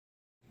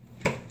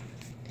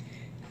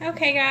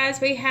Okay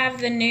guys, we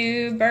have the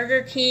new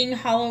Burger King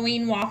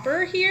Halloween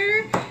Whopper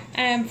here.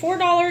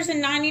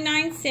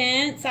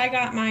 $4.99. I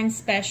got mine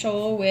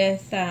special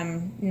with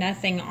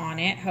nothing on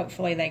it.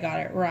 Hopefully they got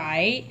it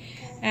right.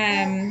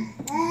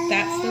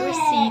 That's the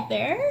receipt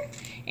there.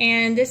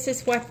 And this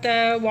is what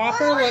the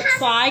Whopper looks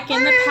like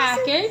in the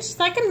package. It's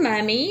like a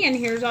mummy. And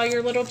here's all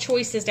your little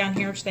choices down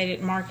here, which they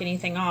didn't mark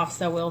anything off,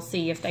 so we'll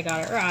see if they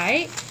got it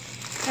right.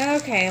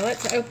 Okay,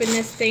 let's open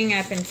this thing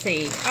up and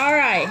see. All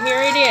right,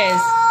 here it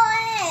is.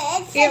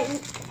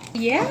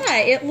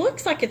 It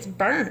looks like it's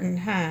burnt,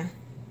 huh?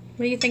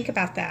 What do you think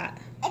about that?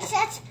 It's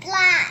just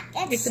black.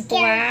 It's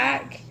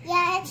black?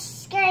 Yeah, it's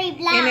scary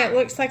black. And it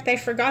looks like they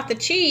forgot the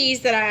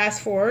cheese that I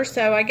asked for,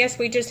 so I guess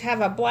we just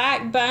have a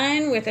black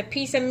bun with a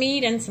piece of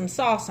meat and some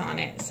sauce on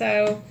it.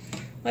 So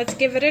let's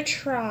give it a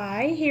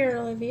try. Here,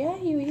 Olivia,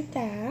 you eat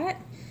that.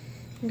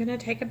 I'm going to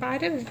take a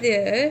bite of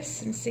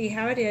this and see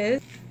how it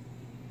is.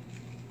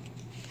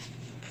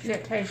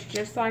 It tastes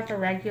just like a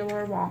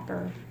regular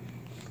Whopper.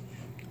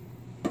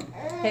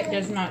 It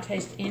does not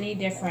taste any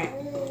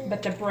different.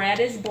 But the bread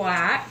is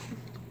black.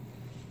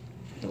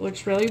 It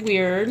looks really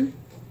weird.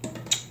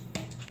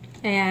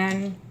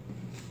 And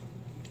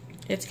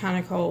it's kind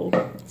of cold.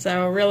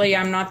 So really,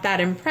 I'm not that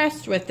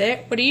impressed with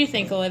it. What do you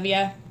think,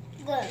 Olivia?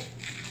 Good.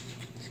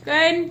 It's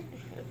good?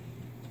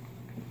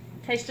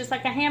 Tastes just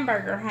like a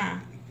hamburger, huh?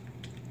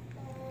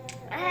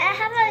 I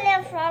have a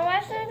little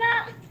flowers in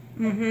that.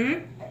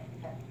 Mm-hmm.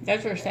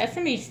 Those are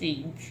sesame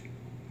seeds.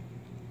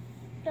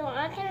 So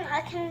I can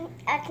eat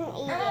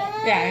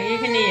it. Yeah, you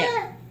can eat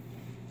it.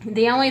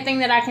 The only thing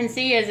that I can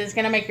see is it's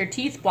going to make your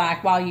teeth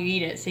black while you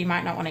eat it, so you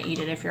might not want to eat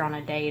it if you're on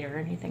a date or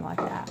anything like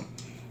that.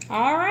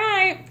 All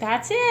right,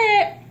 that's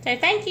it. Say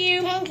thank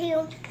you. Thank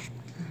you.